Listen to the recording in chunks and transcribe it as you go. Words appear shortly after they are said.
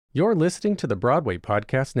You're listening to the Broadway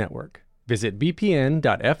Podcast Network. Visit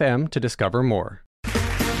bpn.fm to discover more.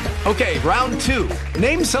 Okay, round two.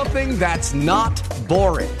 Name something that's not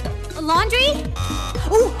boring. A laundry?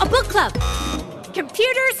 Ooh, a book club.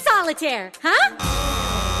 Computer solitaire, huh?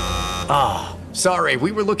 Ah, sorry,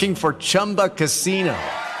 we were looking for Chumba Casino.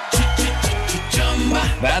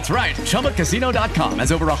 That's right, ChumbaCasino.com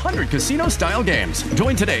has over 100 casino-style games.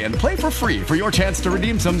 Join today and play for free for your chance to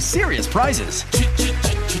redeem some serious prizes.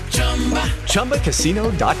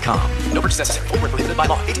 ChumbaCasino.com. No purchase necessary. Void where prohibited by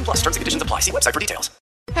law. 18 plus. Terms and conditions apply. See website for details.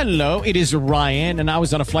 Hello, it is Ryan, and I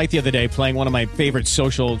was on a flight the other day playing one of my favorite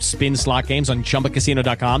social spin slot games on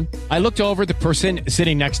ChumbaCasino.com. I looked over at the person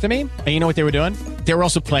sitting next to me, and you know what they were doing? They were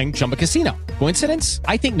also playing Chumba Casino. Coincidence?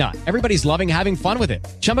 I think not. Everybody's loving having fun with it.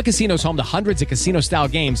 Chumba Casino is home to hundreds of casino-style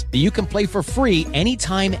games that you can play for free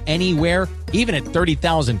anytime, anywhere, even at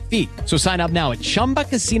 30,000 feet. So sign up now at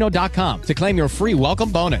ChumbaCasino.com to claim your free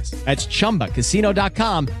welcome bonus. That's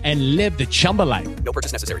ChumbaCasino.com and live the Chumba life. No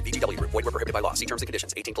purchase necessary. VGW. Void where prohibited by law. See terms and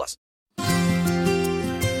conditions. 18 plus.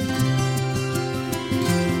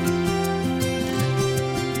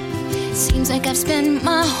 Seems like I've spent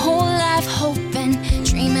my whole life hoping,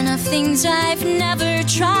 dreaming of things I've never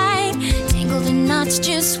tried. Tangled in knots,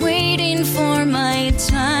 just waiting for my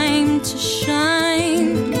time to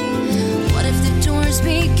shine. What if the doors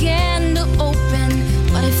began to open?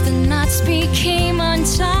 What if the knots became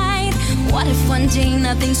untied? What if one day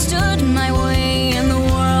nothing stood in my way and the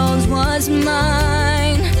world was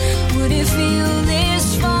mine? Would it feel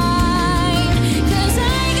this fine? 'Cause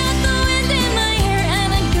I got the wind in my hair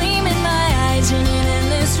and a gleam in my eyes and an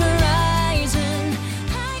endless horizon.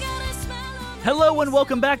 I got a smile on. Hello and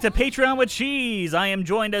welcome back to Patreon with Cheese. I am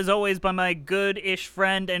joined as always by my good-ish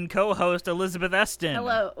friend and co-host Elizabeth Eston.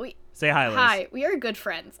 Hello. Say hi, Liz. Hi. We are good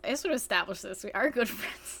friends. I just want to establish this. We are good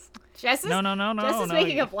friends. Jess is, No. Jess is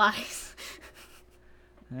making up lies.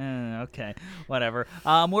 Okay, whatever.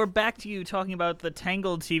 We're back to you talking about the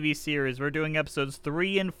Tangled TV series. We're doing episodes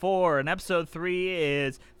 3 and 4, and episode 3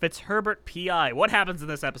 is Fitzherbert PI. What happens in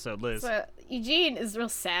this episode, Liz? So Eugene is real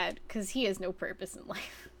sad because he has no purpose in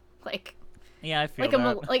life. Yeah, I feel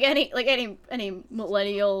like any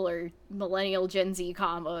millennial or millennial Gen Z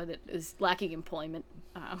combo that is lacking employment.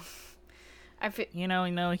 I feel, You know,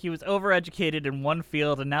 he was overeducated in one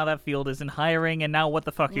field, and now that field isn't hiring, and now what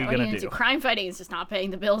the fuck are you gonna do? Crime fighting is just not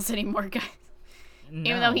paying the bills anymore, guys.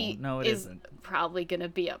 Even though he isn't. Probably gonna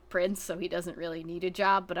be a prince, so he doesn't really need a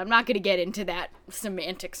job, but I'm not gonna get into that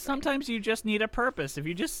semantics. Sometimes you just need a purpose. If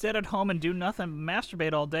you just sit at home and do nothing,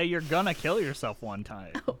 masturbate all day, you're gonna kill yourself one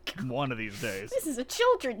time. Oh, God. One of these days. This is a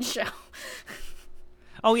children's show.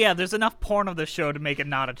 Oh yeah, there's enough porn of this show to make it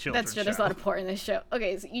not a children's That's true, show. there's a lot of porn in this show.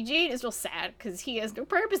 Okay, so Eugene is real sad because he has no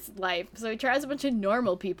purpose in life, so he tries a bunch of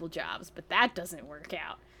normal people jobs, but that doesn't work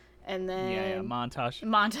out. And then montage.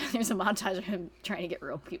 There's a montage of him trying to get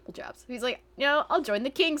real people jobs. He's like, I'll join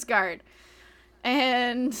the King's Guard.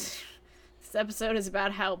 And this episode is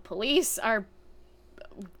about how police are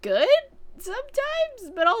good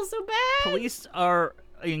sometimes, but also bad. Police are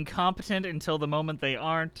incompetent until the moment they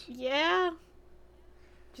aren't. Yeah.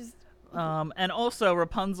 And also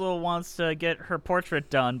Rapunzel wants to get her portrait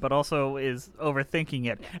done, but also is overthinking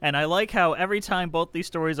it. And I like how every time both these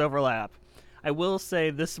stories overlap, I will say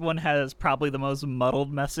this one has probably the most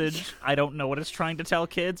muddled message. I don't know what it's trying to tell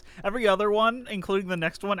kids. Every other one, including the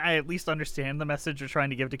next one, I at least understand the message they're trying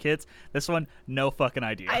to give to kids. This one, no fucking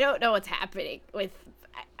idea. I don't know what's happening with...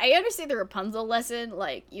 I understand the Rapunzel lesson,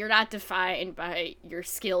 like, you're not defined by your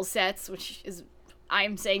skill sets, which is...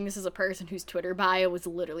 I'm saying this as a person whose Twitter bio was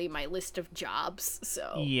literally my list of jobs,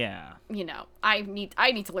 so... Yeah. I need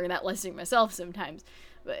to learn that lesson myself sometimes.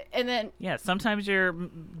 And then... Yeah, sometimes you're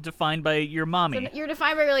defined by your mommy. So you're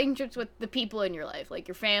defined by relationships with the people in your life, like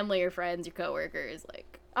your family, your friends, your coworkers,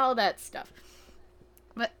 like, all that stuff.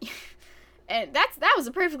 But... And that was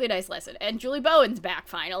a perfectly nice lesson. And Julie Bowen's back,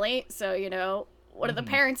 finally, so, one of the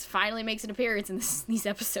parents finally makes an appearance in these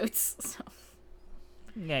episodes, so...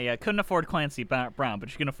 Yeah, couldn't afford Clancy Brown,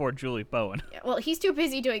 but you can afford Julie Bowen. Yeah, well, he's too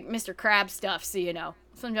busy doing Mr. Krabs stuff, so,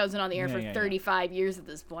 sometimes been on the air for 35 years at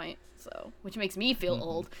this point, so, which makes me feel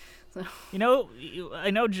old. So. I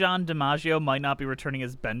know John DiMaggio might not be returning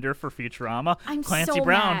as Bender for Futurama. I'm Clancy so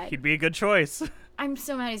Brown, mad. he'd be a good choice. I'm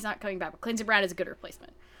so mad he's not coming back, but Clancy Brown is a good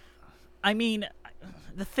replacement. I mean,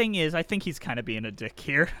 the thing is, I think he's kind of being a dick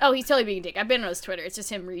here. Oh, he's totally being a dick. I've been on his Twitter. It's just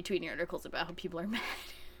him retweeting articles about how people are mad.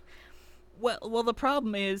 Well, the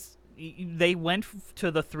problem is, they went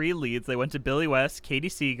to the three leads. They went to Billy West, Katie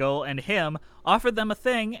Siegel, and him, offered them a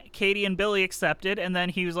thing. Katie and Billy accepted, and then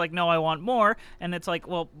he was like, no, I want more. And it's like,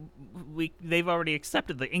 well, they've already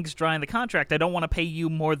accepted. The ink's dry in the contract. I don't want to pay you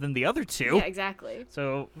more than the other two. Yeah, exactly.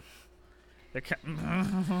 So, they're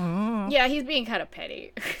yeah, he's being kind of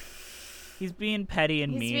petty. He's being petty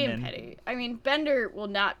and mean. He's being petty. I mean, Bender will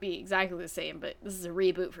not be exactly the same, but this is a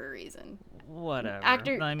reboot for a reason. Whatever.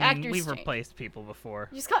 Actors we've change. replaced people before.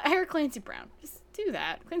 Just hire Clancy Brown. Just do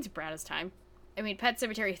that. Clancy Brown has time. I mean, Pet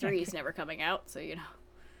Sematary 3 is never coming out, so you know.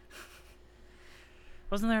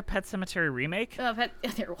 Wasn't there a Pet Sematary remake?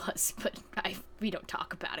 There was, but we don't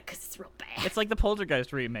talk about it because it's real bad. It's like the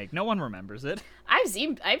Poltergeist remake. No one remembers it. I've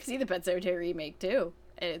seen the Pet Sematary remake too,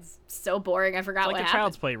 and it's so boring. I forgot it's like what a happened.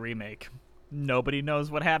 Child's Play remake. Nobody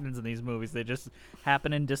knows what happens in these movies. They just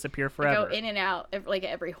happen and disappear forever. They go in and out like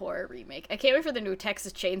every horror remake. I can't wait for the new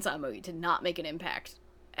Texas Chainsaw movie to not make an impact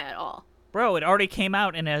at all. Bro, it already came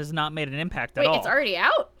out and has not made an impact at all. Wait, it's already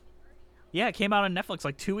out? Yeah, it came out on Netflix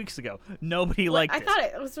like 2 weeks ago. Nobody liked it. I thought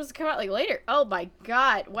it was supposed to come out like later. Oh my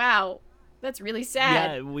god, wow. That's really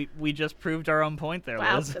sad. Yeah, we just proved our own point there,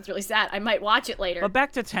 wow, Liz. that's really sad. I might watch it later. But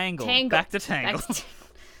back to Tangled. Back to Tangled.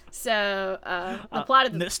 So, the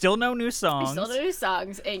plot of still no new songs. Still no new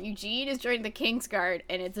songs, and Eugene is joining the Kingsguard,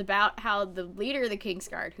 and it's about how the leader of the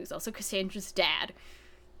Kingsguard, who's also Cassandra's dad,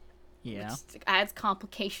 yeah, which adds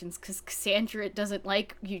complications because Cassandra doesn't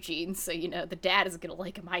like Eugene, so you know the dad isn't gonna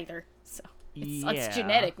like him either. So it's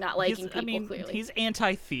genetic, not liking people. Clearly, he's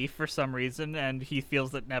anti-thief for some reason, and he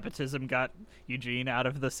feels that nepotism got Eugene out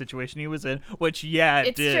of the situation he was in. Which,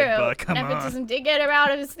 it did. True. But come nepotism on. did get him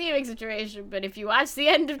out of his thieving situation. But if you watch the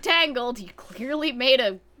end of Tangled, he clearly made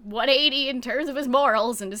a 180 in terms of his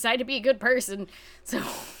morals and decided to be a good person. So.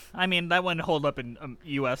 I mean, that wouldn't hold up in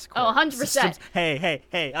U.S. court. Oh, 100%.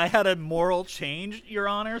 Hey, I had a moral change, Your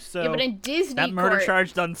Honor, so yeah, but in Disney that murder court,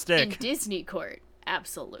 charge doesn't stick. In Disney court,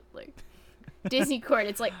 absolutely. Disney court,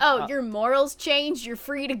 it's like, oh, your morals changed, you're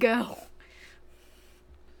free to go.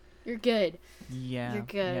 You're good. Yeah. You're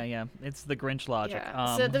good. Yeah. It's the Grinch logic.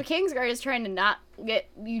 Yeah. So the Kingsguard is trying to not get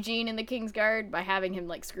Eugene in the Kingsguard by having him,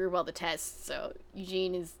 like, screw all the tests. So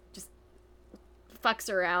Eugene is just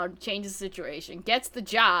fucks around, changes the situation, gets the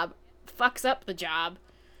job, fucks up the job.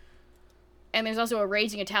 And there's also a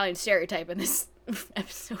raging Italian stereotype in this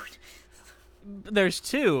episode. There's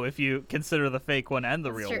two, if you consider the fake one and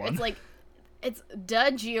the real one. It's like, it's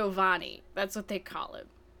Da Giovanni. That's what they call him.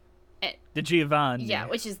 The Giovanni. Yeah,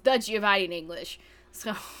 which is Da Giovanni in English.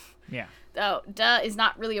 So, yeah. So, da is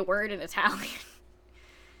not really a word in Italian.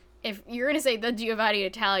 If you're going to say Da Giovanni in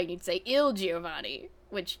Italian, you'd say Il Giovanni,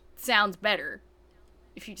 which sounds better.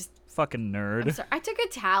 If you just... Fucking nerd. I'm sorry. I took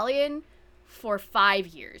Italian for 5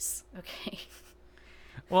 years, okay?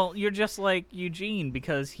 Well, you're just like Eugene,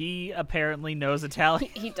 because he apparently knows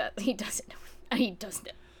Italian. He doesn't. He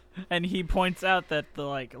doesn't. And he points out that the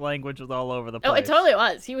language was all over the place. Oh, it totally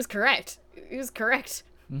was. He was correct. He was correct.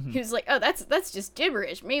 Mm-hmm. He was like, oh, that's just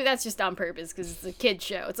gibberish. Maybe that's just on purpose because it's a kid's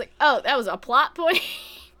show. It's like, oh, that was a plot point?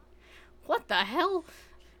 What the hell?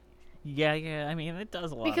 Yeah, I mean, it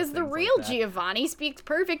does a lot because of the things real like that. Giovanni speaks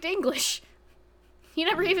perfect English. He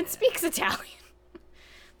never even speaks Italian.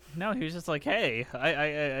 No, he was just like, hey,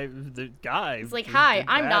 I the guy. He's like, hi,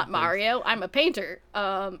 I'm not things. Mario. I'm a painter.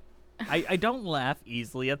 I don't laugh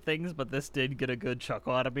easily at things, but this did get a good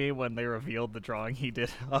chuckle out of me when they revealed the drawing he did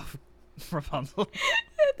of Rapunzel.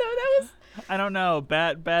 that was... I don't know.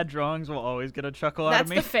 Bad drawings will always get a chuckle out of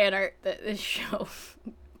me. That's the fan art that this show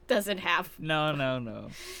doesn't have. No.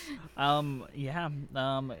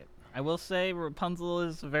 I will say Rapunzel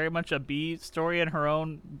is very much a B story in her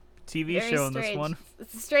own TV Very show strange. in this one.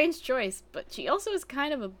 It's a strange choice, but she also is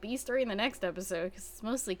kind of a B story in the next episode because it's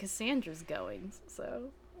mostly Cassandra's going, so...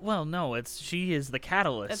 Well, no, she is the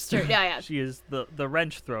catalyst. That's true. Yeah. She is the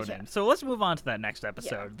wrench thrown in. So let's move on to that next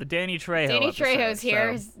episode, the Danny Trejo Danny episode. Trejo's here.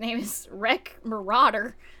 So, His name is Wreck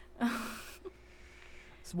Marauder. so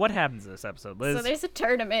what happens in this episode, Liz? So there's a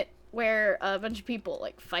tournament where a bunch of people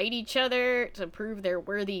like each other to prove they're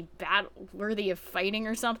worthy of fighting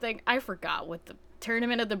or something. I forgot what the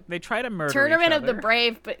tournament of the they try to murder tournament each of the other.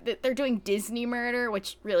 brave, but they're doing Disney murder,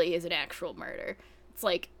 which really is an actual murder. It's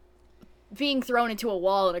like being thrown into a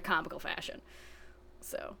wall in a comical fashion.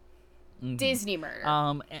 So, Disney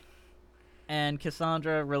murder. And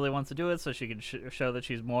Cassandra really wants to do it so she can show that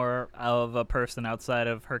she's more of a person outside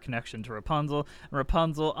of her connection to Rapunzel.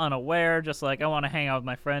 Rapunzel, unaware, just like, I want to hang out with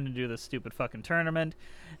my friend and do this stupid fucking tournament.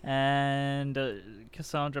 And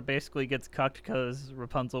Cassandra basically gets cucked because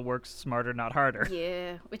Rapunzel works smarter, not harder.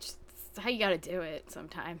 Yeah, which is how you gotta do it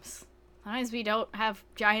sometimes. Sometimes we don't have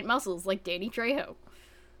giant muscles like Danny Trejo.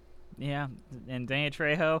 Yeah, and Danny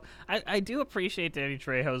Trejo. I do appreciate Danny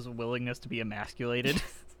Trejo's willingness to be emasculated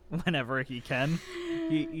whenever he can.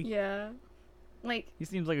 Yeah. Like, he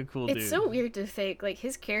seems like a cool dude. It's so weird to think, like,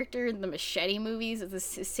 his character in the Machete movies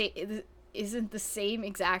isn't the same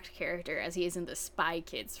exact character as he is in the Spy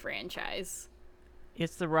Kids franchise.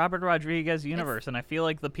 It's the Robert Rodriguez universe, and I feel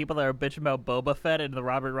like the people that are bitching about Boba Fett and the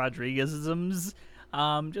Robert Rodriguez-isms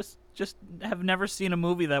just have never seen a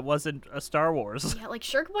movie that wasn't a Star Wars. Yeah, like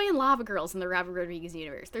Shark Boy and Lava Girls in the Robert Rodriguez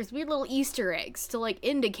universe. There's weird little Easter eggs to, like,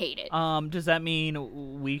 indicate it. Does that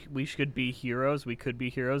mean we should be heroes? We could be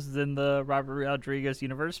heroes in the Robert Rodriguez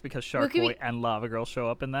universe because Shark Boy and Lava Girl show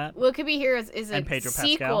up in that? What Could Be Heroes is a Pedro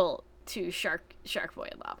sequel Pascal? to Shark Boy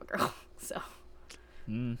and Lava Girl, so...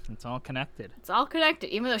 It's all connected. It's all connected,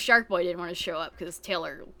 even though Shark Boy didn't want to show up because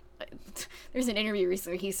Taylor... There's an interview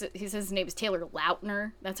recently. He says his name is Taylor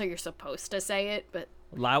Lautner. That's how you're supposed to say it, but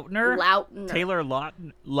Lautner. Taylor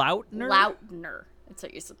Lautner. Lautner. That's how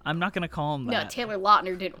you're. I'm not gonna call him that. No, Taylor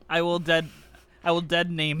Lautner didn't. I will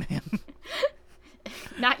dead name him.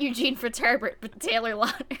 Not Eugene Fitzherbert, but Taylor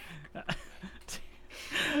Lautner.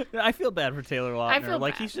 I feel bad for Taylor Lautner. I feel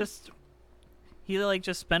like bad. he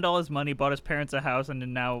just spent all his money, bought his parents a house, and is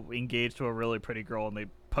now engaged to a really pretty girl, and they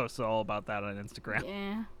posted all about that on Instagram.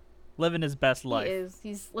 Yeah. Living his best life. He is.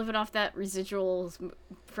 He's living off that residuals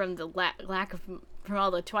from the lack of from all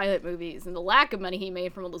the Twilight movies and the lack of money he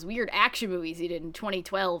made from all those weird action movies he did in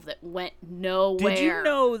 2012 that went nowhere. Did you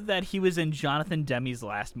know that he was in Jonathan Demme's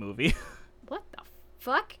last movie? What the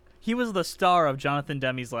fuck? He was the star of Jonathan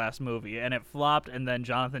Demme's last movie, and it flopped, and then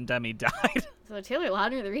Jonathan Demme died. So Taylor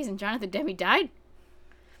Lautner, the reason Jonathan Demme died?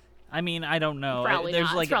 I mean, I don't know. Probably There's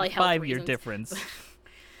not. like It's probably a health 5-year reasons. difference.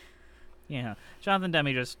 Yeah, Jonathan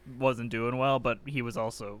Demme just wasn't doing well, but he was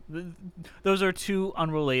also. Those are two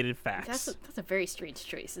unrelated facts. That's a very strange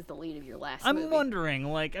choice as the lead of your last I'm movie. wondering,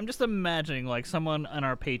 like, I'm just imagining, like, someone on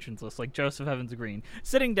our patrons list, like Joseph Evans Green,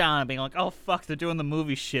 sitting down and being like, "Oh fuck, they're doing the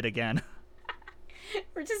movie shit again."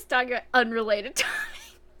 We're just talking about unrelated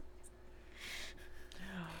topics.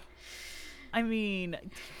 I mean,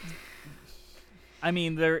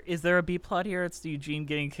 is there a B plot here? It's Eugene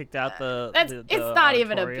getting kicked out It's not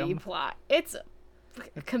even a B plot. It's a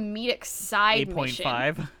comedic side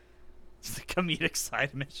 8.5. It's a comedic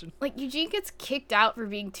side mission. Like, Eugene gets kicked out for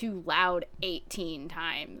being too loud 18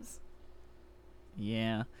 times.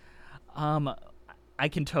 Yeah. I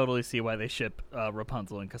can totally see why they ship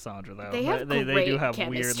Rapunzel and Cassandra, though. They have they great do have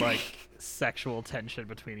chemistry. weird, like, sexual tension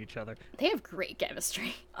between each other. They have great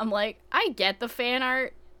chemistry. I'm like, I get the fan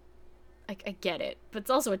art. I get it. But it's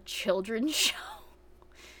also a children's show.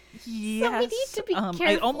 Yes. So we need to be careful.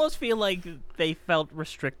 I almost feel like they felt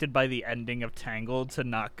restricted by the ending of Tangled to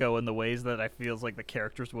not go in the ways that I feels like the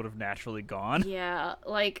characters would have naturally gone. Yeah,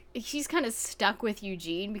 like, she's kind of stuck with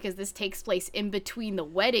Eugene because this takes place in between the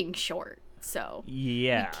wedding short. So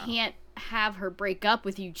Yeah. we can't have her break up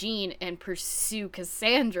with Eugene and pursue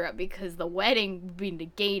Cassandra because the wedding would be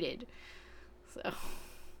negated. So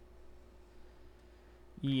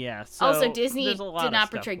Yeah. So also, Disney there's a lot did of not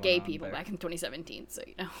stuff portray going gay on people there. back in 2017, so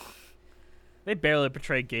you know. They barely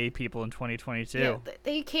portray gay people in 2022. Yeah,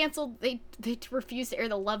 they canceled. They refused to air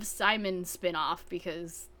the Love Simon spinoff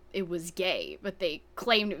because it was gay, but they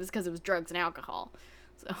claimed it was because it was drugs and alcohol.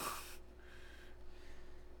 So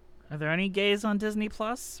Are there any gays on Disney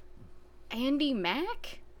Plus? Andy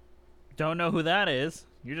Mack? Don't know who that is.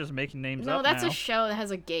 You're just making names No, up that's now. a show that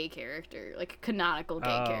has a gay character, like a canonical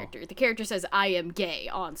gay Oh. character. The character says, "I am gay"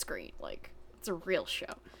 on screen. Like, it's a real show.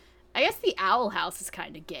 I guess the Owl House is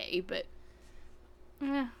kind of gay, but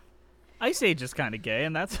Ice Age is kind of gay,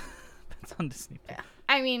 and that's on Disney Plus.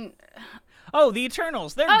 I mean, Oh, the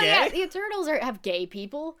Eternals. They're oh gay. yeah, the Eternals have gay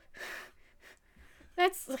people.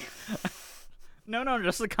 That's No,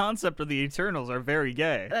 just the concept of the Eternals are very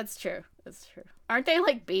gay. that's true. That's true. Aren't they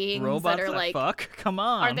like beings Robots that are like? fuck? Come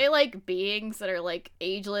on. Are they like beings that are like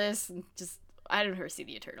ageless and just? I don't ever see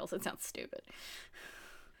the Eternals. That sounds stupid.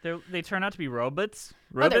 They turn out to be robots?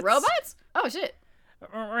 Oh, they're robots? Oh shit.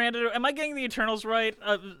 Miranda, am I getting the Eternals right?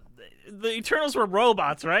 The Eternals were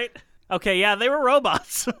robots, right? Okay, yeah, they were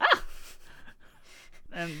robots.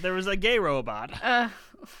 And there was a gay robot.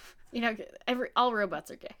 You know, all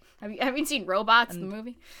robots are gay. Have you seen Robots, the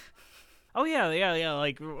movie? Oh, yeah.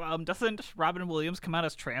 Like, doesn't Robin Williams come out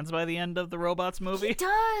as trans by the end of the Robots movie? He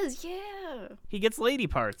does, yeah. He gets lady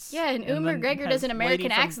parts. Yeah, and Uma then McGregor has does an American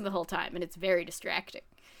lady from- accent the whole time, and it's very distracting.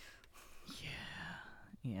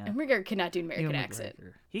 Yeah. Uma McGregor cannot do an American Ewan accent.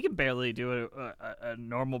 McGregor. He can barely do a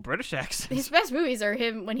normal British accent. His best movies are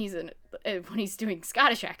him when he's doing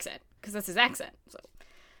Scottish accent, because that's his accent. So,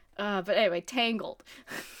 but anyway, Tangled.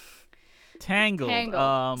 Tangled.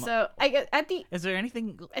 So I guess Is there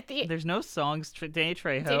anything? There's no songs. Danny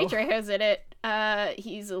Trejo. Danny Trejo's in it.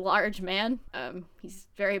 He's a large man. He's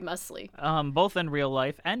very muscly. Both in real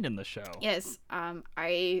life and in the show. Yes.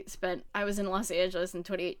 I was in Los Angeles in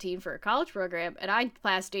 2018 for a college program, and I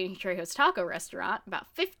passed Danny Trejo's taco restaurant about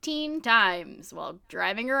 15 times while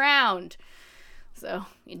driving around. So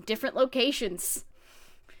in different locations.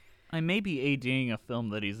 I may be ADing a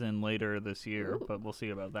film that he's in later this year, but we'll see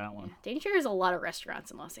about that one. Yeah, Danny Trejo has a lot of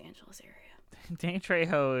restaurants in Los Angeles area. Danny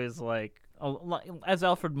Trejo is like, as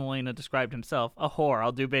Alfred Molina described himself, a whore.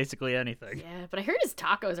 I'll do basically anything. Yeah, but I heard his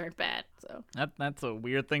tacos aren't bad. So that's a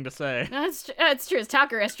weird thing to say. No, that's true. His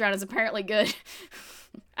taco restaurant is apparently good.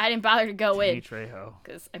 I didn't bother to go in. Danny Trejo.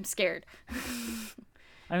 Because I'm scared.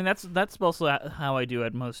 I mean, that's also how I do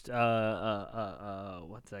at most,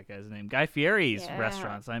 what's that guy's name? Guy Fieri's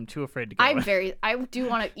restaurants. I'm too afraid to go. I do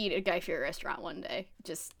want to eat at a Guy Fieri restaurant one day,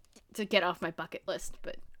 just to get off my bucket list,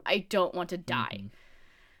 but I don't want to die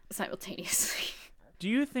simultaneously. Do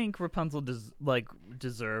you think Rapunzel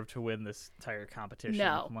deserved to win this entire competition?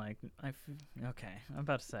 No. Okay, I'm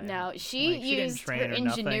about to say. No, she used her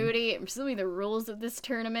ingenuity. I'm assuming the rules of this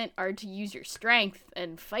tournament are to use your strength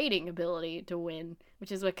and fighting ability to win,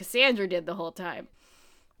 which is what Cassandra did the whole time.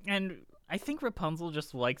 And I think Rapunzel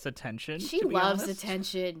just likes attention. She loves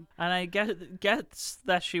attention. And I guess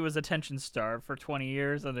that she was attention starved for 20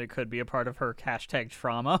 years, and it could be a part of her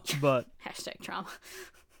 #trauma, but... #trauma.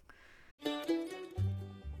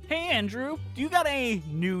 Hey, Andrew, do you got any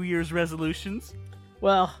New Year's resolutions?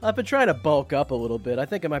 Well, I've been trying to bulk up a little bit. I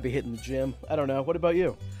think I might be hitting the gym. I don't know. What about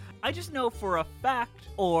you? I just know for a fact,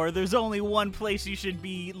 or there's only one place you should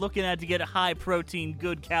be looking at to get a high-protein,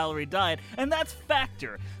 good-calorie diet, and that's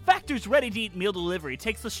Factor. Factor's ready-to-eat meal delivery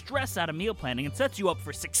takes the stress out of meal planning and sets you up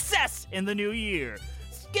for success in the new year.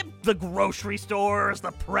 Skip the grocery stores,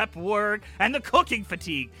 the prep work, and the cooking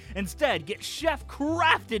fatigue. Instead, get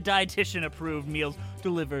chef-crafted, dietitian-approved meals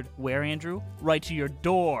delivered where, Andrew? Right to your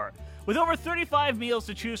door. With over 35 meals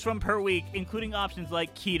to choose from per week, including options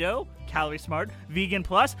like keto, calorie smart, vegan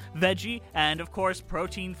plus, veggie, and of course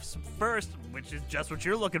protein first, which is just what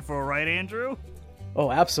you're looking for, right, Andrew? Oh,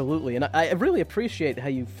 absolutely. And I really appreciate how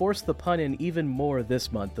you forced the pun in even more this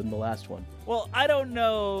month than the last one. Well, I don't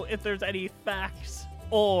know if there's any facts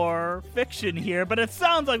or fiction here, but it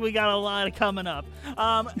sounds like we got a lot coming up.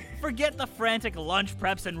 Forget the frantic lunch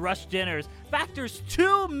preps and rush dinners. Factor's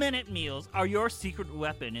 2-minute meals are your secret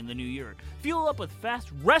weapon in the new year. Fuel up with fast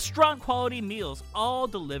restaurant-quality meals, all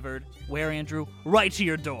delivered, where, Andrew? Right to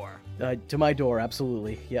your door. To my door,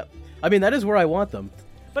 absolutely. Yep. I mean, that is where I want them.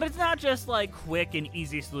 But it's not just like quick and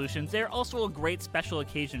easy solutions. They're also a great special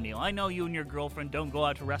occasion meal. I know you and your girlfriend don't go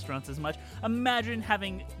out to restaurants as much. Imagine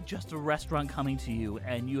having just a restaurant coming to you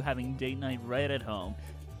and you having date night right at home.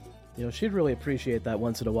 You know, she'd really appreciate that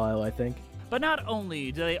once in a while, I think. But not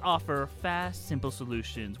only do they offer fast, simple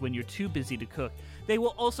solutions when you're too busy to cook, they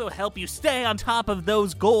will also help you stay on top of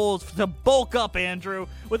those goals to bulk up, Andrew.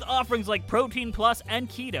 With offerings like Protein Plus and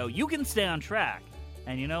Keto, you can stay on track.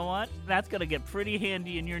 And you know what? That's going to get pretty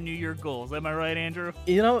handy in your New Year goals. Am I right, Andrew?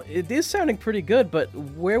 You know, it is sounding pretty good, but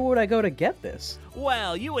where would I go to get this?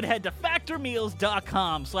 Well, you would head to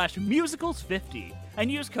factormeals.com/musicals50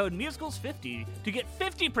 and use code musicals50 to get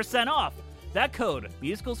 50% off. That code,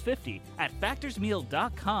 musicals50, at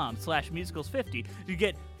factorsmeal.com/musicals50 to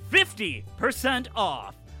get 50%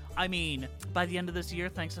 off. I mean, by the end of this year,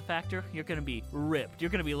 thanks to Factor, you're going to be ripped. You're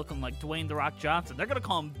going to be looking like Dwayne The Rock Johnson. They're going to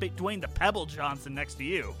call him Dwayne The Pebble Johnson next to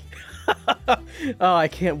you. Oh, I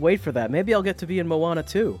can't wait for that. Maybe I'll get to be in Moana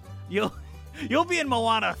too. You'll be in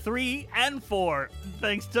Moana 3 and 4,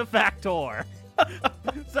 thanks to Factor.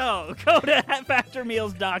 So, go to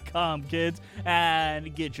factormeals.com, kids,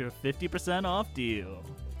 and get your 50% off deal.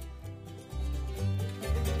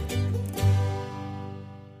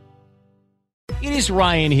 It is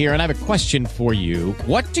Ryan here, and I have a question for you.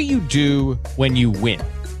 What do you do when you win?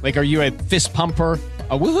 Like, are you a fist pumper,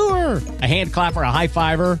 a woohooer, a hand clapper, a high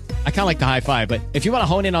fiver? I kind of like the high five, but if you want to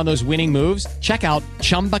hone in on those winning moves, check out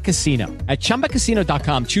Chumba Casino. At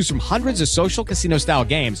ChumbaCasino.com, choose from hundreds of social casino-style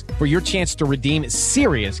games for your chance to redeem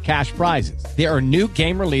serious cash prizes. There are new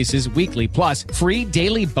game releases weekly, plus free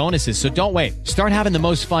daily bonuses, so don't wait. Start having the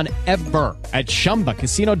most fun ever at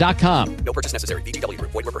ChumbaCasino.com. No purchase necessary. VGW Group.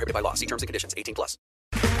 Void where prohibited by law. See terms and conditions. 18+.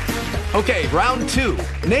 Okay, round 2.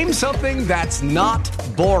 Name something that's not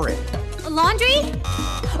boring. A laundry?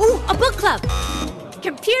 Ooh, a book club.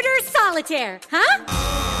 Computer solitaire, huh?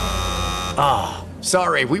 Ah,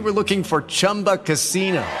 sorry, we were looking for Chumba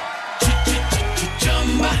Casino.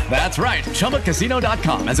 That's right.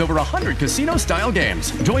 ChumbaCasino.com has over 100 casino-style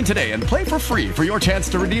games. Join today and play for free for your chance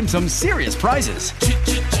to redeem some serious prizes.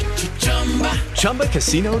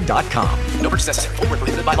 ChumbaCasino.com. No purchase necessary. Void where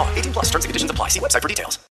prohibited by law. 18 plus. Terms and conditions apply. See website for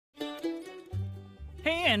details.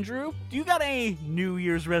 Hey, Andrew, do you got any New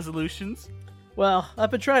Year's resolutions? Well,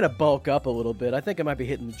 I've been trying to bulk up a little bit. I think I might be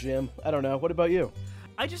hitting the gym. I don't know. What about you?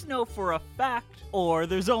 I just know for a fact, or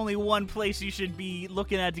there's only one place you should be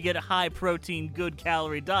looking at to get a high-protein,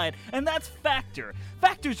 good-calorie diet, and that's Factor.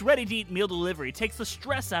 Factor's ready-to-eat meal delivery takes the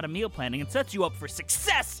stress out of meal planning and sets you up for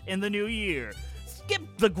success in the new year. Skip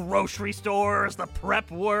the grocery stores, the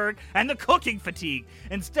prep work, and the cooking fatigue.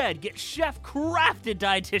 Instead, get chef-crafted,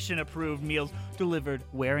 dietitian-approved meals delivered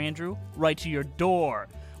where, Andrew? Right to your door.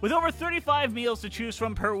 With over 35 meals to choose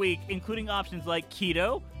from per week, including options like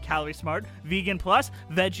keto, calorie smart, vegan plus,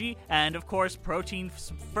 veggie, and of course protein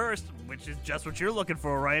first, which is just what you're looking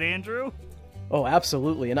for, right, Andrew? Oh,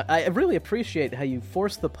 absolutely. And I really appreciate how you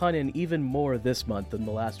forced the pun in even more this month than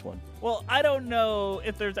the last one. Well, I don't know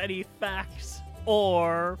if there's any facts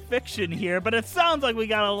or fiction here, but it sounds like we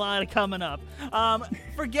got a lot coming up.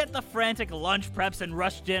 Forget the frantic lunch preps and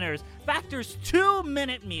rush dinners. Factor's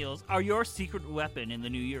 2-minute meals are your secret weapon in the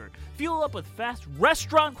new year. Fuel up with fast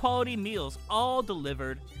restaurant-quality meals, all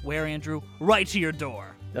delivered, where, Andrew? Right to your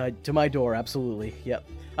door. To my door, absolutely. Yep.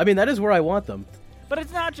 I mean, that is where I want them. But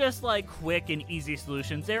it's not just like quick and easy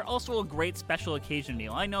solutions. They're also a great special occasion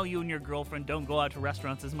meal. I know you and your girlfriend don't go out to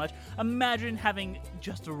restaurants as much. Imagine having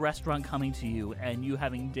just a restaurant coming to you and you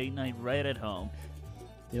having date night right at home.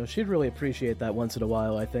 You know, she'd really appreciate that once in a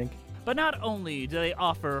while, I think. But not only do they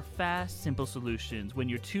offer fast, simple solutions when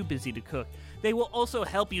you're too busy to cook, they will also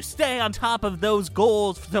help you stay on top of those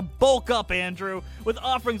goals to bulk up, Andrew. With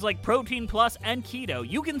offerings like Protein Plus and Keto,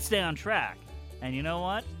 you can stay on track. And you know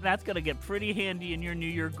what? That's going to get pretty handy in your New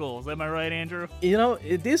Year goals. Am I right, Andrew? You know,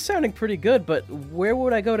 it is sounding pretty good, but where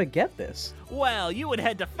would I go to get this? Well, you would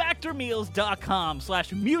head to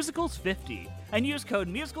factormeals.com/musicals50 and use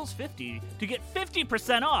code musicals50 to get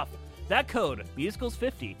 50% off. That code,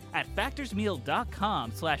 musicals50, at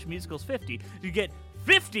factorsmeal.com/musicals50 to get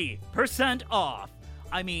 50% off.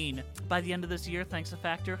 I mean, by the end of this year, thanks to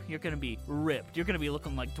Factor, you're going to be ripped. You're going to be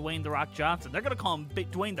looking like Dwayne The Rock Johnson. They're going to call him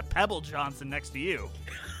Dwayne The Pebble Johnson next to you.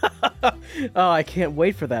 Oh, I can't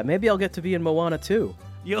wait for that. Maybe I'll get to be in Moana too.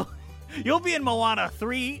 You'll be in Moana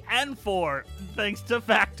 3 and 4, thanks to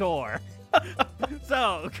Factor.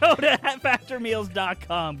 So, go to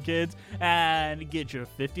factormeals.com, kids, and get your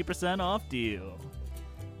 50% off deal.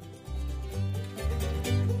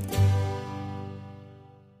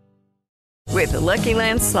 With the Lucky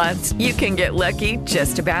Land Slots, you can get lucky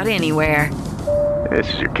just about anywhere.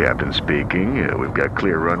 This is your captain speaking. We've got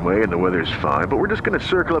clear runway and the weather's fine, but we're just going to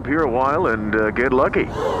circle up here a while and get lucky.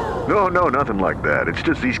 No, nothing like that. It's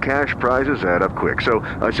just these cash prizes add up quick. So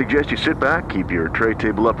I suggest you sit back, keep your tray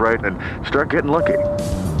table upright, and start getting lucky.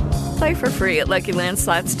 Play for free at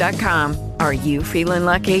LuckyLandSlots.com. Are you feeling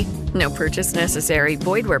lucky? No purchase necessary.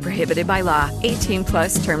 Void where prohibited by law. 18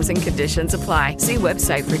 plus terms and conditions apply. See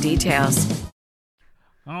website for details.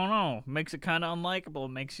 I don't know. Makes it kind of unlikable.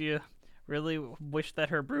 Makes you really wish that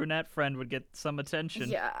her brunette friend would get some attention.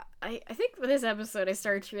 Yeah, I think with this episode I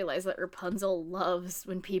started to realize that Rapunzel loves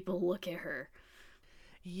when people look at her.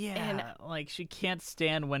 Yeah, and, like she can't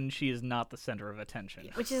stand when she is not the center of attention.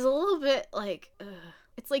 Which is a little bit like...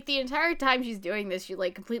 It's like the entire time she's doing this, she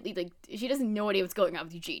like completely like she doesn't know what's going on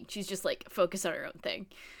with Eugene. She's just like focused on her own thing.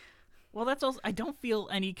 Well, that's also I don't feel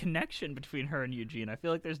any connection between her and Eugene. I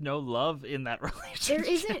feel like there's no love in that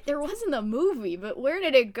relationship. There was in the movie, but where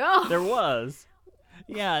did it go? There was.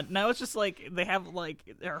 Yeah, now it's just like they have like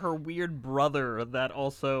her weird brother that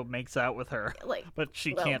also makes out with her. Like, but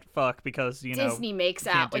she can't fuck because, you know, Disney makes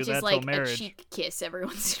out, which is like a cheek kiss every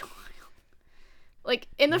once in a while. Like,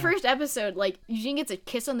 in the first episode, like, Eugene gets a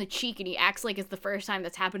kiss on the cheek, and he acts like it's the first time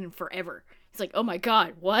that's happened in forever. He's like, oh my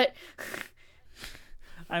god, what?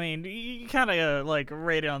 I mean, you kind of, like,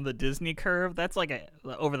 rate it on the Disney curve. That's like a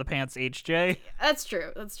over-the-pants HJ. That's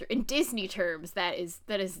true. In Disney terms, that is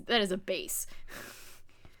a base.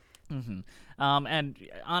 Mm-hmm. And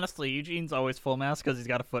honestly, Eugene's always full mask because he's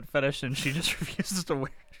got a foot fetish, and she just refuses to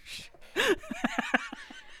wear it.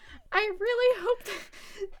 I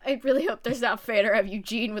really hope there's not fan of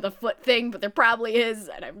Eugene with a foot thing, but there probably is,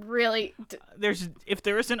 and I'm really... If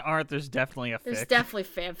there isn't art, there's definitely a fic. There's definitely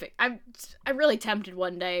fanfic. I'm really tempted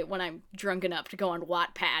one day when I'm drunk enough to go on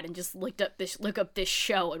Wattpad and just look up this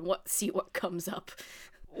show and see what comes up.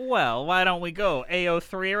 Well, why don't we go?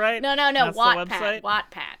 AO3, right? No, That's Wattpad. the website?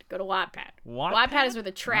 Wattpad. Go to Wattpad. Wattpad is where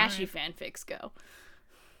the trashy fanfics go.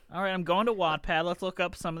 All right, I'm going to Wattpad. Let's look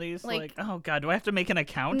up some of these. Like, oh god, do I have to make an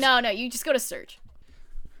account? No, you just go to search.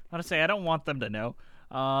 I want to say I don't want them to know.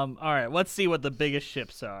 All right, let's see what the biggest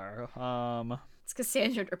ships are. It's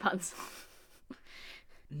Cassandra and Rapunzel.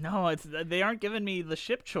 No, they aren't giving me the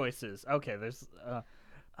ship choices. Okay, there's.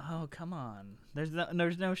 Oh, come on. There's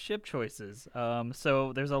no ship choices.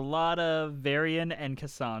 So there's a lot of Varian and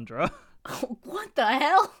Cassandra. What the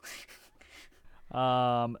hell?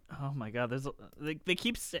 Oh my god, they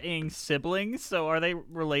keep saying siblings, so are they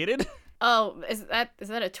related? Oh, is that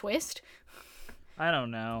a twist? I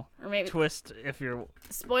don't know. Or maybe twist if you're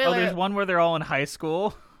spoiler. Oh, there's one where they're all in high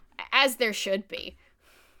school. As there should be.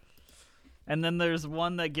 And then there's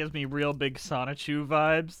one that gives me real big Sonichu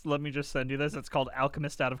vibes. Let me just send you this. It's called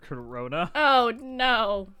Alchemist Out of Corona. Oh,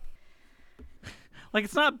 no. Like,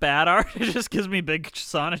 it's not bad art. It just gives me big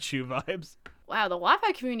Sonichu vibes. Wow, the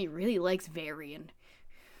Wattpad community really likes Varian.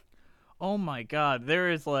 Oh my god.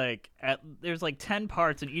 There's like 10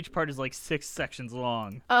 parts, and each part is like 6 sections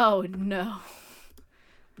long. Oh, no.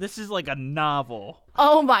 This is like a novel.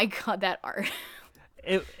 Oh my god, that art.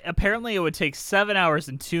 Apparently, it would take 7 hours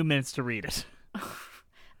and 2 minutes to read it.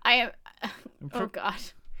 Oh god.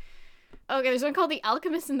 Okay, there's one called The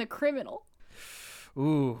Alchemist and the Criminal.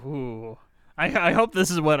 Ooh. I hope this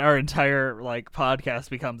is what our entire podcast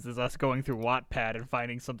becomes, is us going through Wattpad and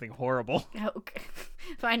finding something horrible. Okay.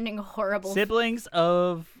 Finding horrible. Siblings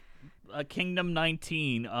of Kingdom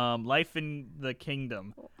 19. Life in the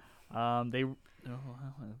Kingdom.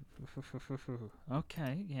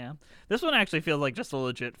 Okay, yeah. This one actually feels like just a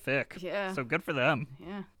legit fic. Yeah. So good for them.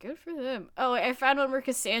 Yeah, good for them. Oh, I found one where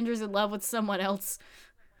Cassandra's in love with someone else.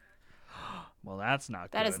 Well, that's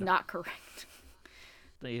not good. That is not correct.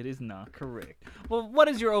 It is not correct. Well, what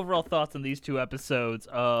is your overall thoughts on these 2 episodes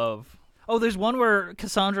of... Oh, there's one where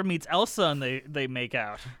Cassandra meets Elsa and they make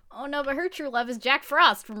out. Oh no, but her true love is Jack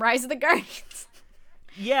Frost from Rise of the Guardians.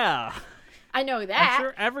 Yeah. I know that. I'm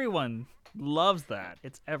sure everyone loves that.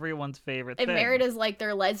 It's everyone's favorite thing. And Merida's like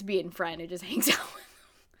their lesbian friend who just hangs out with them.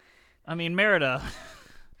 I mean,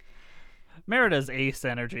 Merida's ace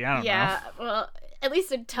energy. I don't know. Yeah, well, at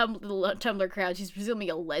least in the Tumblr crowd, she's presumably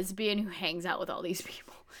a lesbian who hangs out with all these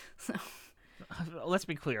people. So. Let's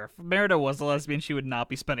be clear. If Merida was a lesbian, she would not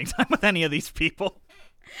be spending time with any of these people.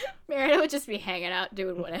 Merida would just be hanging out,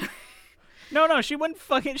 doing whatever. No, she wouldn't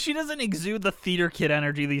fucking... She doesn't exude the theater kid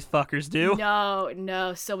energy these fuckers do.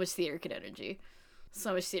 No, so much theater kid energy.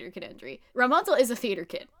 So much theater kid energy. Rapunzel is a theater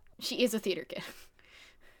kid. She is a theater kid.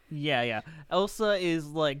 Yeah. Elsa is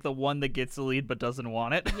like the one that gets the lead but doesn't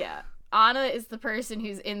want it. Yeah. Anna is the person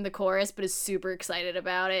who's in the chorus but is super excited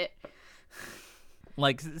about it.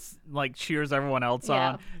 Like cheers everyone else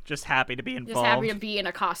on. Just happy to be involved. Just happy to be in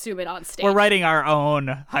a costume and on stage. We're writing our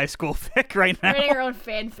own high school fic right now. We're writing our own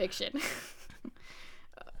fan fiction.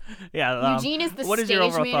 Yeah. Eugene is the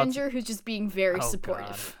stage manager who's just being very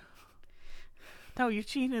supportive. God. No,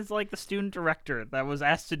 Eugene is like the student director that was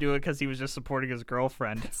asked to do it because he was just supporting his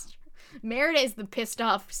girlfriend. Merida is the pissed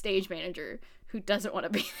off stage manager who doesn't want to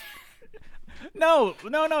be there. No,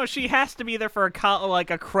 she has to be there for a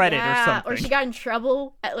credit or something. Or she got in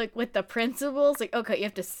trouble with the principals. Like, okay, you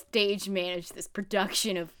have to stage manage this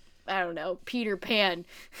production of, I don't know, Peter Pan.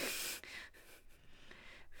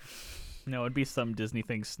 No, it'd be some Disney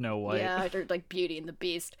thing, Snow White. Yeah, or like Beauty and the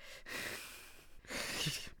Beast.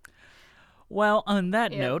 Well, on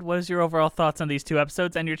that note, what is your overall thoughts on these 2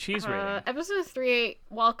 episodes and your cheese rating? Episode 3,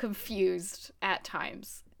 while confused at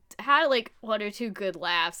times, had 1 or 2 good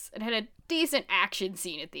laughs and had a decent action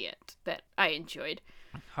scene at the end that I enjoyed.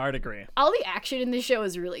 Hard agree. All the action in this show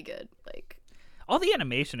is really good. All the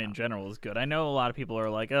animation in general is good. I know a lot of people are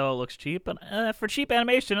like, oh, it looks cheap, but for cheap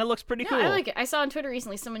animation, it looks pretty cool. I like it. I saw on Twitter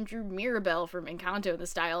recently someone drew Mirabelle from Encanto in the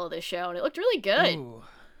style of this show, and it looked really good. Ooh.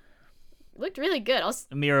 It looked really good.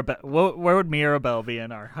 Mirabelle. Where would Mirabelle be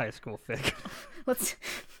in our high school fic?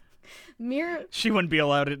 She wouldn't be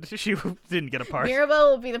allowed to. She didn't get a part.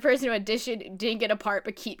 Mirabelle would be the person who auditioned, didn't get a part,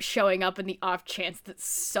 but keeps showing up in the off chance that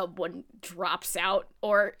someone drops out.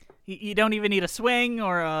 Or you don't even need a swing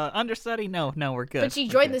or a understudy. No, we're good. But she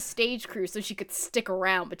joined the stage crew so she could stick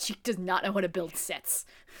around, but she does not know how to build sets.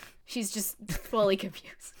 She's just fully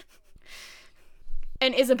confused.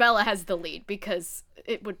 And Isabella has the lead because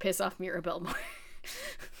it would piss off Mirabelle more.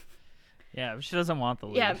 Yeah, she doesn't want the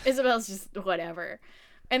lead. Yeah, Isabella's just whatever.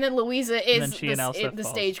 And then Louisa is the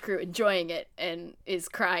stage crew enjoying it and is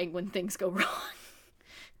crying when things go wrong.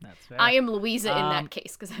 That's fair. I am Louisa in that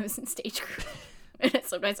case because I was in stage crew. And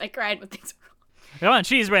sometimes I cried when things were wrong. Come on,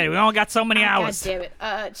 cheese rating. We only got so many hours. God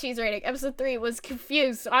damn it. Cheese rating. Episode 3 was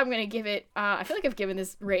confused, so I'm going to give it... I feel like I've given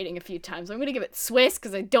this rating a few times. I'm going to give it Swiss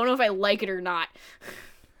because I don't know if I like it or not.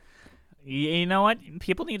 You know what?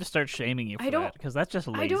 People need to start shaming you for that, because that's just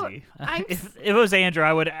lazy. If it was Andrew,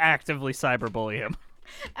 I would actively cyberbully him.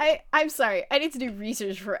 I'm sorry. I need to do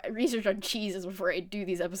research on cheeses before I do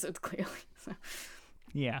these episodes clearly. So.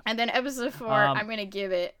 Yeah. And then episode 4, I'm gonna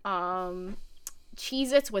give it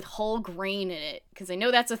Cheez-Its with whole grain in it, because I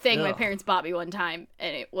know that's a thing my parents bought me one time,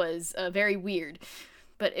 and it was very weird,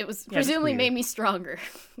 but it was presumably made me stronger.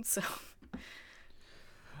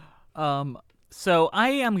 So I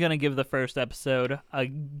am going to give the first episode a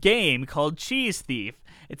game called Cheese Thief.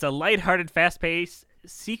 It's a lighthearted, fast-paced,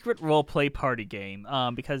 secret role-play party game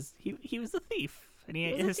because he was a thief, and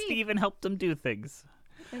his thief and helped him do things.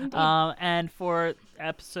 And for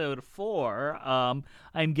episode 4,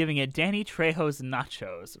 I'm giving it Danny Trejo's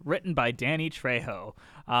Nachos, written by Danny Trejo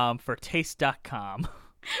for Taste.com.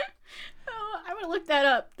 I'm going to look that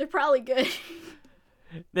up. They're probably good.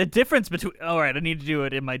 The difference between... All right, I need to do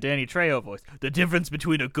it in my Danny Trejo voice. The difference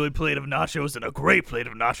between a good plate of nachos and a great plate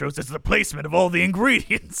of nachos is the placement of all the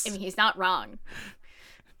ingredients. I mean, he's not wrong.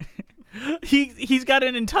 He's got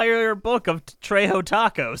an entire book of Trejo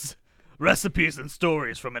tacos. Recipes and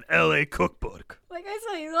stories from an L.A. cookbook. Like I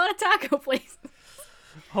said, he's a lot of taco places.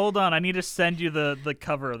 Hold on, I need to send you the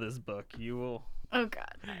cover of this book. You will... Oh,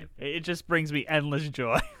 God. It just brings me endless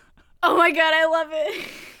joy. Oh, my God, I love it.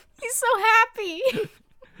 He's so happy.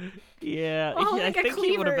 Yeah, oh, I think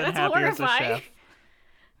he would have been That's happier horrifying. as a chef.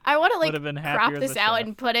 I want to crop this out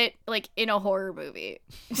and put it in a horror movie,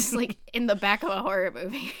 just in the back of a horror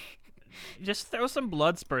movie. Just throw some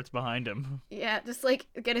blood spurts behind him. Yeah, just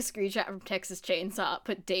get a screenshot from Texas Chainsaw,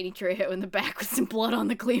 put Danny Trejo in the back with some blood on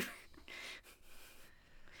the cleaver.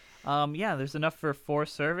 Yeah, there's enough for 4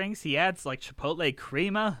 servings. He adds chipotle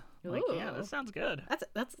crema. Yeah, that sounds good.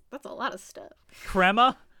 That's a lot of stuff.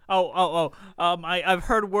 Crema? I've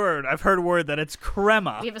heard word that it's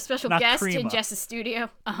crema. We have a special guest crema. in Jess's studio.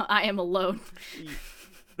 I am alone.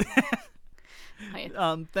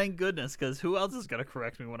 Thank goodness, because who else is gonna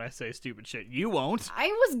correct me when I say stupid shit? You won't. I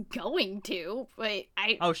was going to, but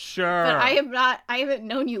Oh sure. But I haven't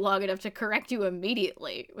known you long enough to correct you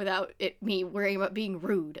immediately without me worrying about being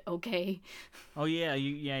rude. Okay. Oh yeah,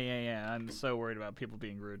 yeah. I'm so worried about people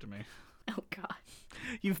being rude to me. Oh God.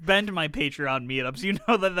 You've been to my Patreon meetups. You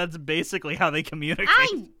know that's basically how they communicate.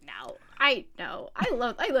 I know.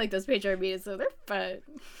 I like those Patreon meetings, so they're fun.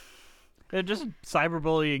 They're just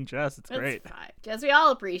cyberbullying Jess. It's great. That's fine. Jess, we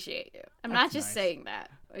all appreciate you. I'm That's not just nice. saying that.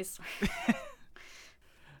 I swear.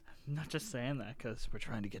 I'm not just saying that because we're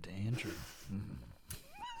trying to get to Andrew.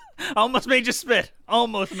 Almost made you spit. He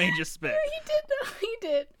did though. He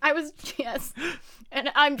did. Yes. And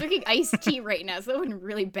I'm drinking iced tea right now, so that would have been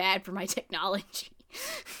really bad for my technology.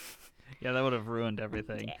 Yeah, that would have ruined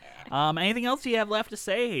everything. Yeah. Anything else you have left to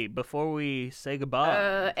say before we say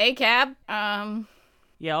goodbye? ACAB.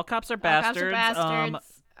 Yeah, all cops are bastards. Bastards.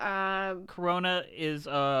 Corona is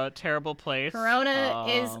a terrible place. Corona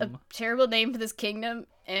is a terrible name for this kingdom,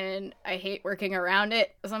 and I hate working around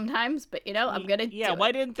it sometimes, but I'm gonna do it.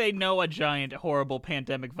 Why didn't they know a giant, horrible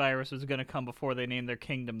pandemic virus was gonna come before they named their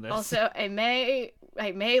kingdom this? Also, I may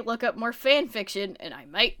look up more fan fiction, and I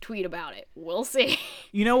might tweet about it. We'll see.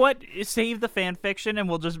 You know what? Save the fan fiction, and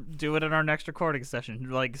we'll just do it in our next recording session.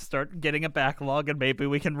 Start getting a backlog, and maybe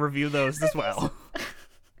we can review those as well.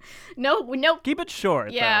 No. Keep it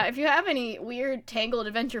short. Yeah, though. if you have any weird Tangled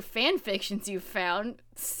Adventure fan fictions you've found,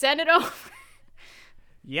 send it over.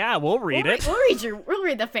 Yeah, we'll read it. We'll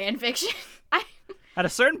read the fan fiction. At a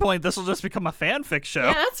certain point, this will just become a fanfic show.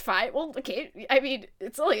 Yeah, that's fine. Well, okay. I mean,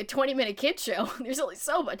 it's only a 20-minute kid show. There's only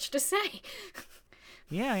so much to say.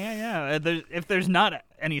 Yeah. If there's not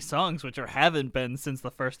any songs, which there haven't been since the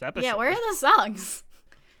first episode. Yeah, where are the songs?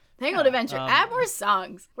 Tangled Adventure. Add more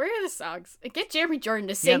songs. Where are the songs? Get Jeremy Jordan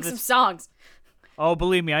to sing some songs. Oh,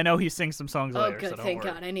 believe me, I know he sings some songs later. Oh, good. So don't Thank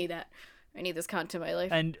worry. God. I need that. I need this content in my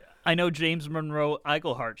life. And I know James Monroe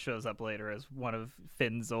Eichelhart shows up later as one of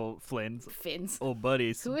Finn's old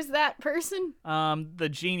buddies. Who is that person? The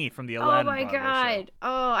genie from the Aladdin Broadway God. Show.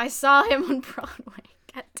 Oh, I saw him on Broadway.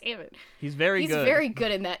 God damn it. He's very good. He's very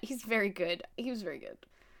good in that. He's very good. He was very good.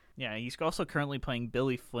 Yeah, he's also currently playing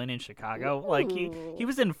Billy Flynn in Chicago. Ooh. He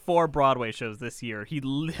was in 4 Broadway shows this year. He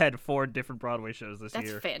had 4 different Broadway shows this year.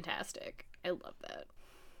 That's fantastic. I love that.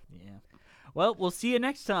 Yeah. Well, we'll see you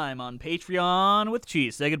next time on Patreon with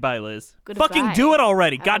Cheese. Say goodbye, Liz. Goodbye. Fucking do it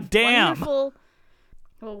already. Have God damn. A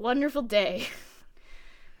wonderful day.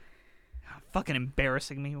 Fucking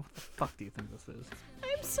embarrassing me. What the fuck do you think this is?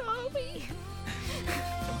 I'm sorry.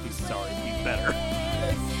 Don't be sorry. Be better.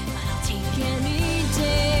 I'll take any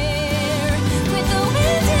dare with the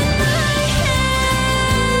wind in my hair.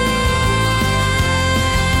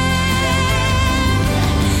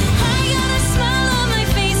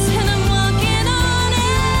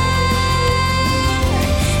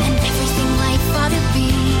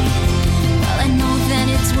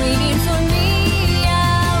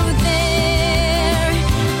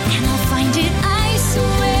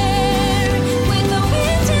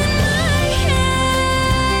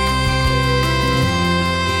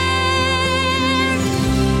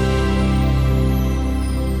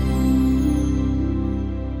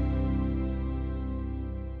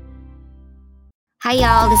 Hi,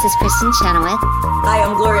 y'all. This is Kristen Chenoweth. Hi,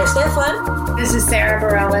 I'm Gloria Stefan. This is Sarah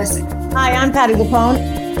Bareilles. Hi, I'm Patty LuPone.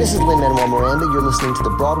 This is Lin-Manuel Miranda. You're listening to the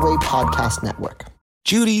Broadway Podcast Network.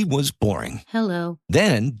 Judy was boring. Hello.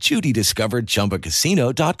 Then Judy discovered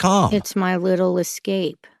ChumbaCasino.com. It's my little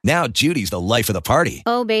escape. Now Judy's the life of the party.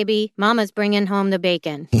 Oh, baby, mama's bringing home the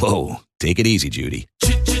bacon. Whoa, take it easy, Judy.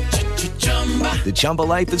 The Chumba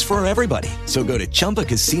life is for everybody. So go to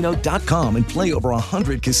ChumbaCasino.com and play over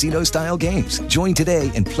 100 casino-style games. Join today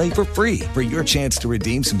and play for free for your chance to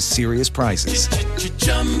redeem some serious prizes.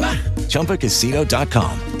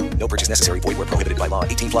 ChumbaCasino.com. No purchase necessary. Void where prohibited by law.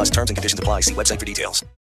 18 plus terms and conditions apply. See website for details.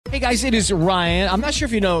 Hey guys, it is Ryan. I'm not sure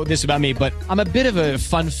if you know this about me, but I'm a bit of a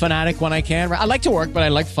fun fanatic when I can. I like to work, but I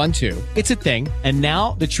like fun too. It's a thing. And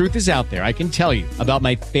now the truth is out there. I can tell you about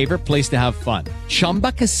my favorite place to have fun.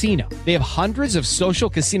 Chumba Casino. They have hundreds of social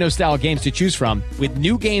casino style games to choose from with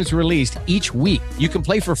new games released each week. You can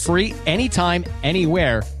play for free anytime,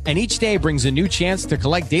 anywhere. And each day brings a new chance to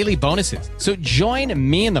collect daily bonuses. So join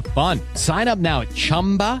me in the fun. Sign up now at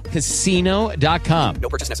ChumbaCasino.com. No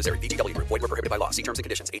purchase necessary. VGW. Void where prohibited by law. See terms and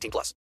conditions. 18 plus.